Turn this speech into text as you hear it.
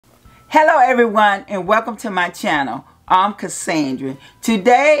Hello everyone and welcome to my channel. I'm Cassandra.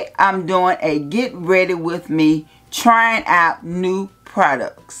 Today I'm doing a get ready with me trying out new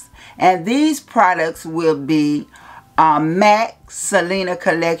products. And these products will be MAC Selena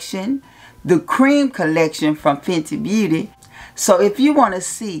Collection, the Cream Collection from Fenty Beauty. So if you want to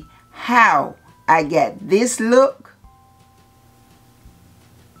see how I got this look,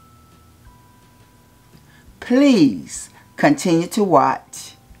 please continue to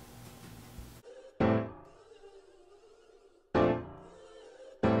watch.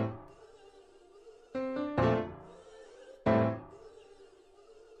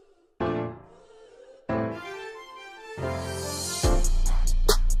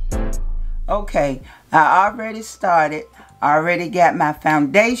 Okay, I already started. I already got my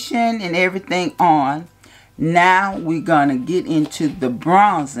foundation and everything on. Now we're gonna get into the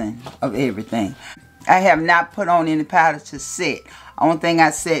bronzing of everything. I have not put on any powder to set. Only thing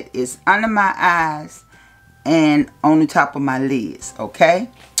I set is under my eyes and on the top of my lids, okay?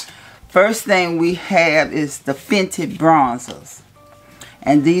 First thing we have is the Fenty bronzers.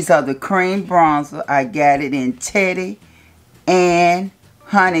 And these are the cream bronzer. I got it in Teddy and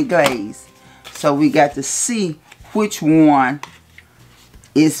Honey Glaze. So we got to see which one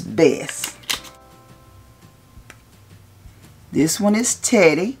is best. This one is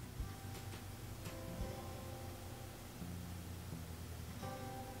Teddy.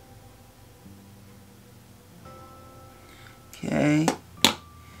 Okay.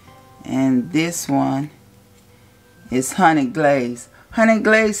 And this one is Honey Glaze. Honey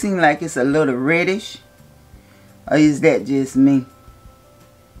Glaze seems like it's a little reddish. Or is that just me?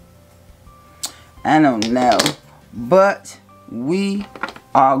 I don't know, but we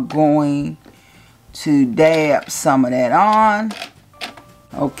are going to dab some of that on.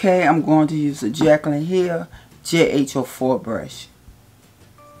 Okay, I'm going to use a Jacqueline Hill JH04 brush.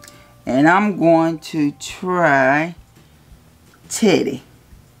 And I'm going to try Teddy.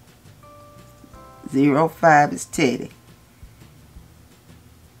 05 is Teddy.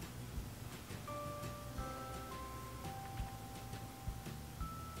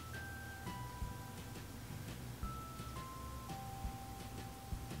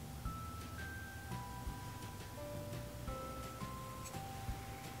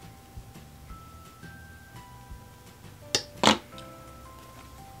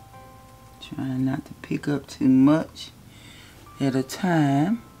 Trying not to pick up too much at a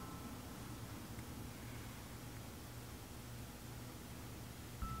time.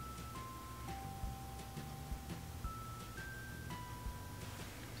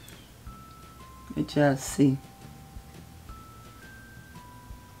 Let y'all see.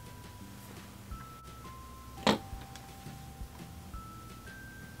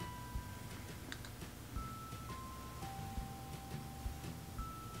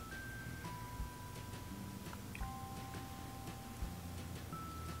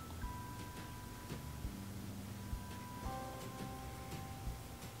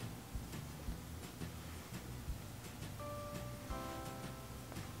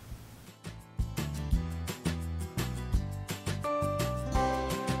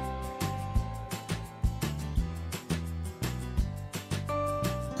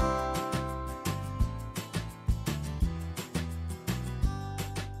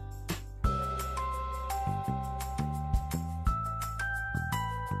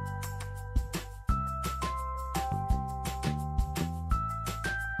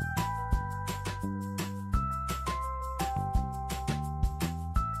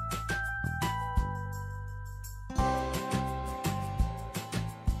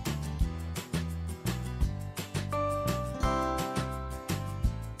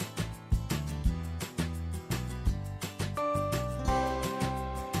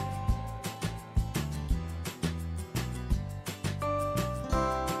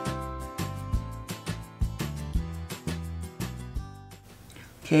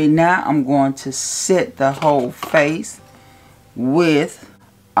 Okay, now I'm going to set the whole face with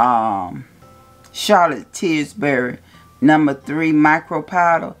Charlotte Tilbury No. 3 micro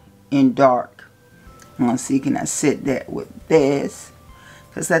powder in dark. I'm going to see can I set that with this,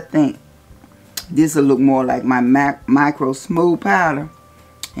 because I think this will look more like my micro smooth powder,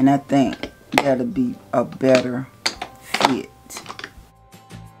 and I think that'll be a better fit.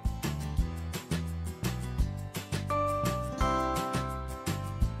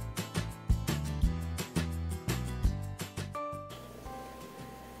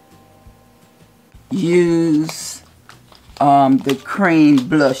 Use the cream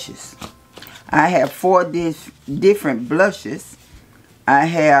blushes. I have 4 different blushes. I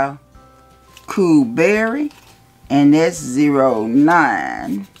have Cool Berry, and that's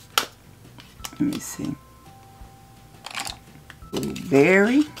 09. Let me see.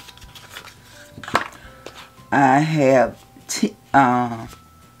 Blueberry. I have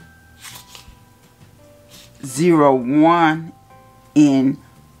 01 in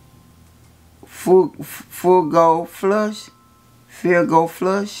full gold flush, fair gold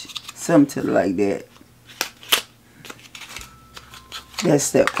flush, something like that.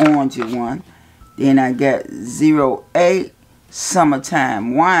 That's the orangey one. Then I got 08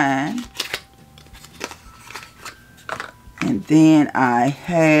 summertime wine. And then I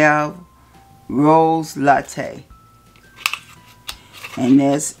have rose latte. And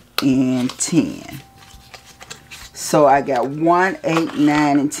that's in 10. So I got 1, 8,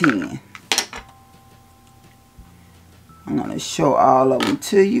 9, and 10. I'm going to show all of them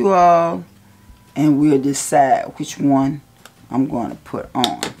to you all. And we'll decide which one I'm going to put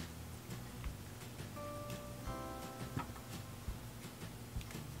on.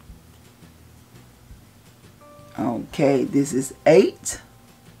 Okay, this is 8,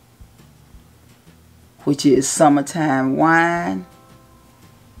 which is summertime wine.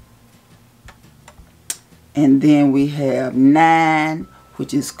 And then we have 9,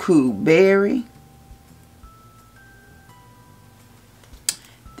 which is cool berry.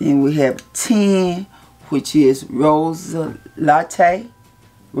 Then we have 10, which is rose latte.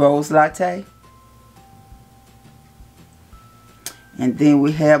 And then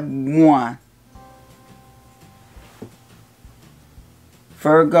we have 1,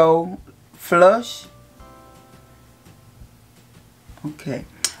 Virgo flush. Okay,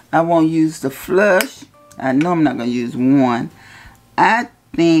 I won't use the flush. I know I'm not going to use 1. I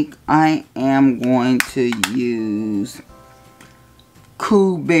think I am going to use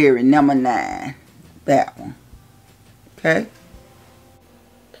Cool Berry number 9. That one. Okay.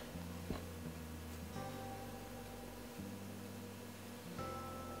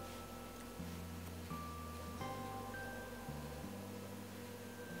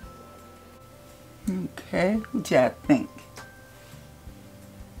 Okay, what y'all think?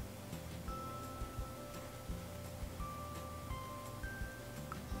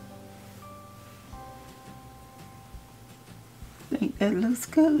 I think that looks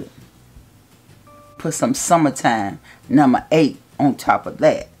good. Put some summertime number 8 on top of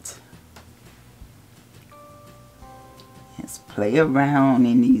that. Let's play around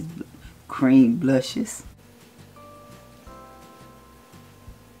in these cream blushes.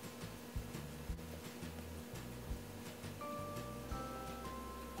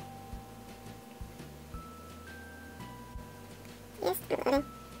 Yes, let's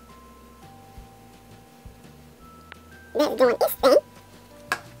do this thing.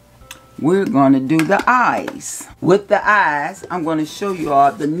 We're going to do the eyes. With the eyes, I'm going to show you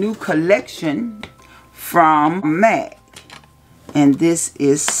all the new collection from MAC. And this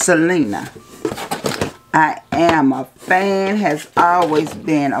is Selena. I am a fan, has always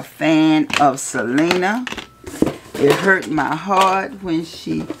been a fan of Selena. It hurt my heart when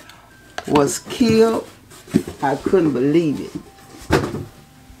she was killed. I couldn't believe it.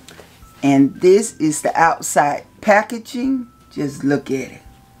 And this is the outside packaging. Just look at it.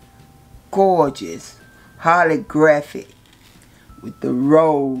 Gorgeous. Holographic. With the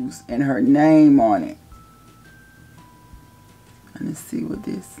rose and her name on it. Let's see what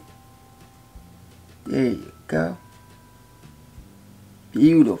this. There you go.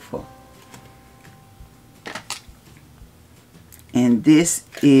 Beautiful. And this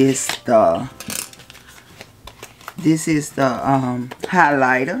is the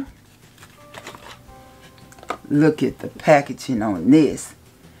highlighter. Look at the packaging on this.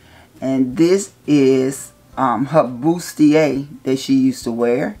 And this is her bustier that she used to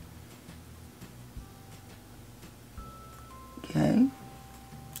wear. Okay.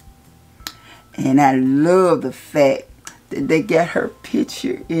 And I love the fact that they got her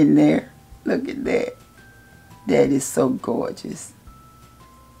picture in there. Look at that. That is so gorgeous.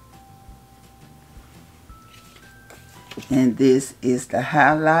 And this is the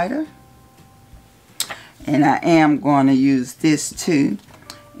highlighter. And I am going to use this too.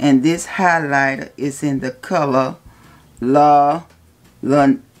 And this highlighter is in the color La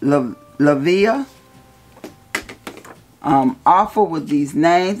Via. Awful with these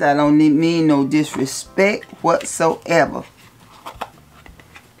names. I don't mean no disrespect whatsoever.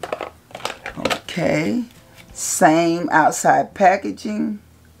 Okay. Same outside packaging.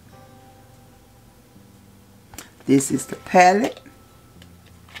 This is the palette.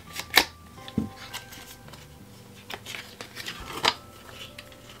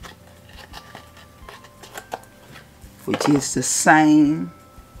 Which is the same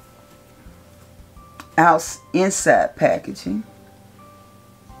inside packaging.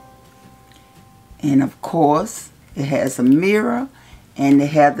 And of course, it has a mirror, and they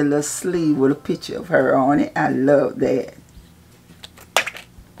have the little sleeve with a picture of her on it. I love that.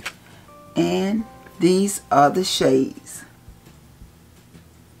 And these are the shades.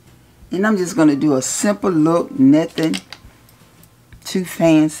 And I'm just going to do a simple look, nothing too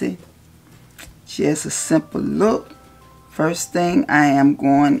fancy. Just a simple look. First thing I am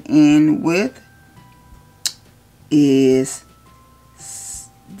going in with is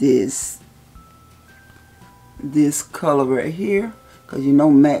this color right here, because you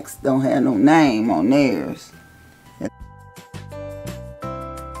know Max don't have no name on theirs.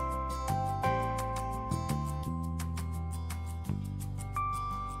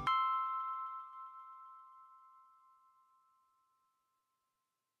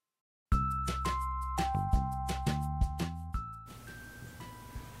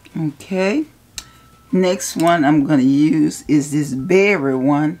 Okay, next one I'm going to use is this berry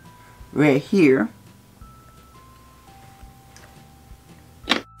one right here.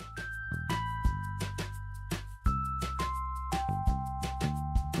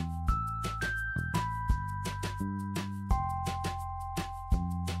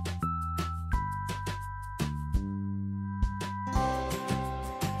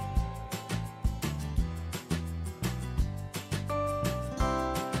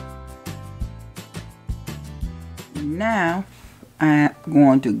 Now I'm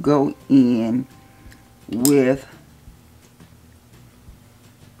going to go in with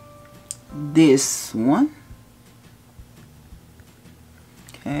this one.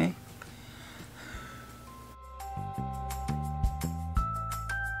 Okay.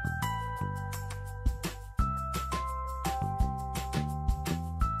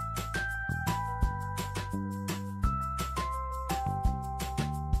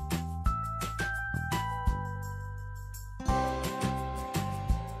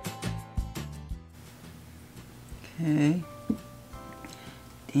 Okay,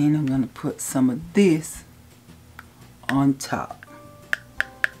 then I'm going to put some of this on top.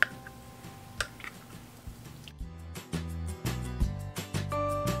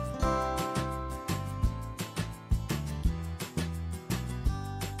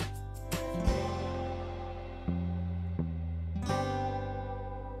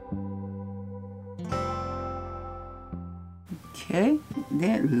 Okay,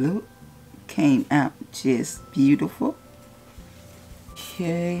 that look came out just beautiful.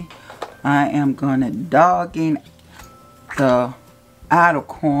 Okay, I am gonna darken the outer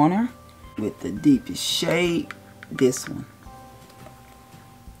corner with the deepest shade, this one.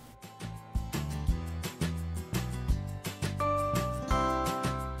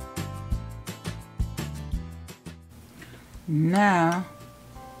 Now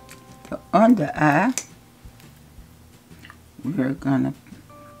the under eye, we're gonna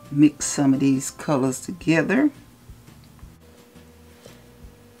mix some of these colors together.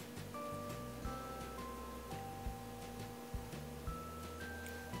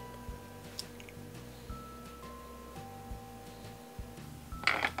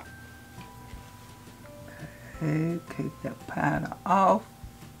 Okay, take that powder off.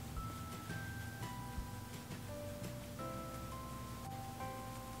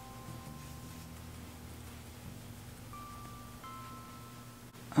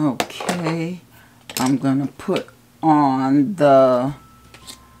 Okay, I'm gonna put on the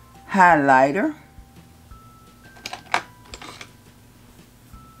highlighter.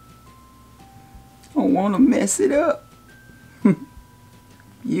 Don't want to mess it up.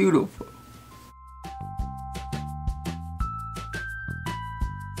 Beautiful.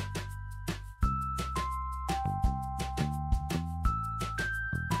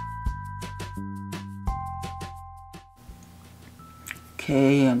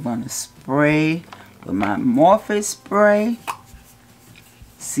 Okay, I'm going to spray with my Morphe spray.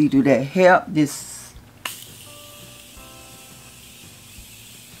 See, do that help? This.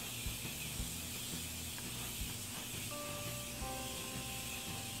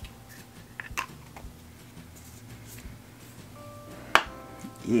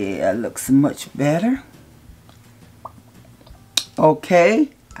 Yeah, it looks much better. Okay,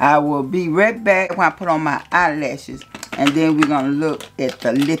 I will be right back when I put on my eyelashes. And then we're going to look at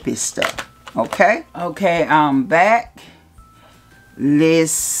the lippy stuff. Okay? Okay, I'm back.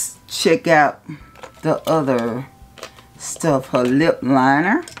 Let's check out the other stuff. Her lip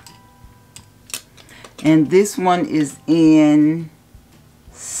liner. And this one is in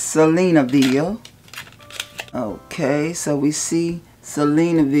Selenaville. Okay, so we see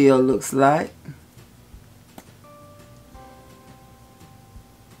Selenaville looks like.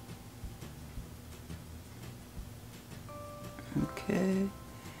 Okay,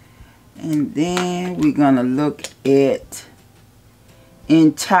 And then we're gonna look at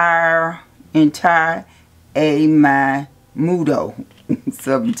entire a my mudo,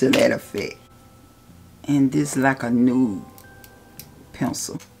 something to that effect. And this like a nude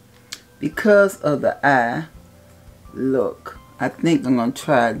pencil. Because of the eye look, I think I'm gonna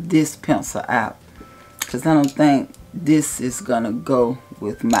try this pencil out, because I don't think this is gonna go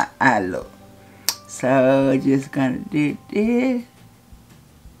with my eye look. So just gonna do this.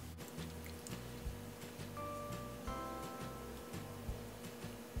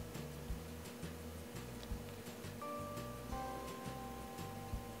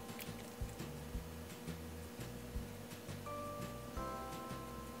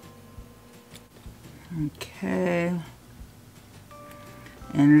 Okay,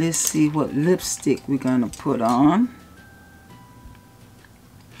 and let's see what lipstick we're gonna put on.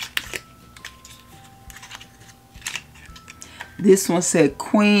 This one said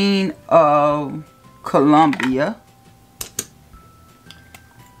Queen of Columbia,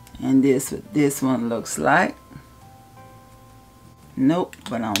 and this what this one looks like. Nope,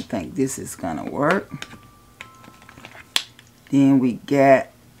 but I don't think this is gonna work. Then we got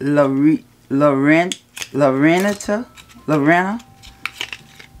Lorena,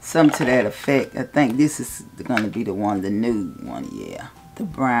 something to that effect. I think this is going to be the one, the nude one, yeah, the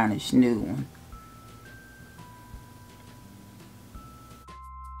brownish nude one.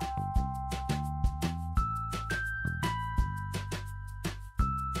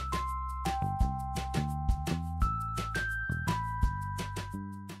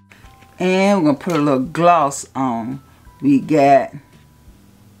 And we're going to put a little gloss on. We got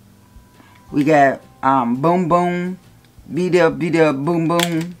boom boom, beat up boom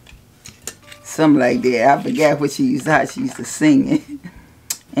boom, something like that. I forgot what she used, how she used to sing it.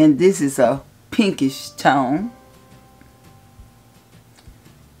 And this is a pinkish tone,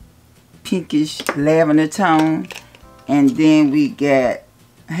 pinkish lavender tone. And then we got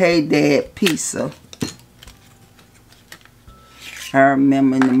Hey Dad Pizza. I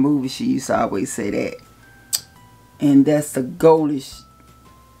remember in the movie she used to always say that. And that's the goldish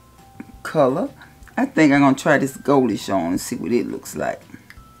color. I think I'm going to try this goldish on and see what it looks like.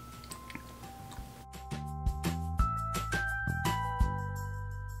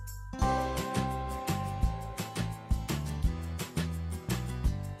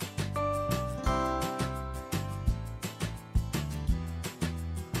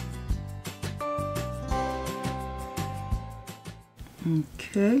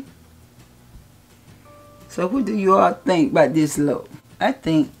 Okay. So what do you all think about this look? I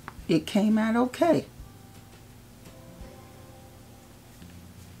think it came out okay.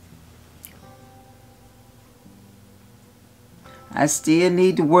 I still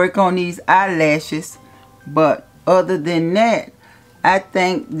need to work on these eyelashes, but other than that, I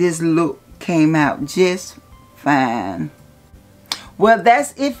think this look came out just fine. Well,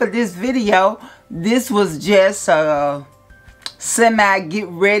 that's it for this video. This was just a semi get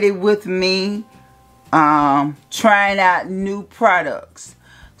ready with me, trying out new products.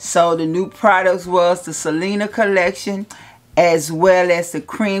 So the new products was the Selena Collection as well as the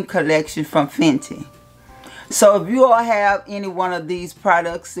Cream Collection from Fenty. So if you all have any one of these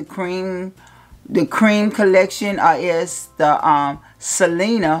products, the Cream Collection or is the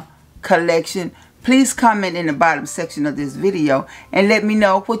Selena Collection, please comment in the bottom section of this video and let me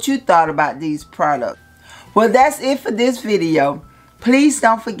know what you thought about these products. Well, that's it for this video. Please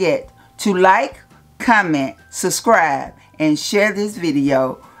don't forget to like, comment, subscribe, and share this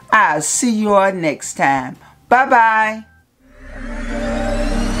video. I'll see you all next time. Bye-bye.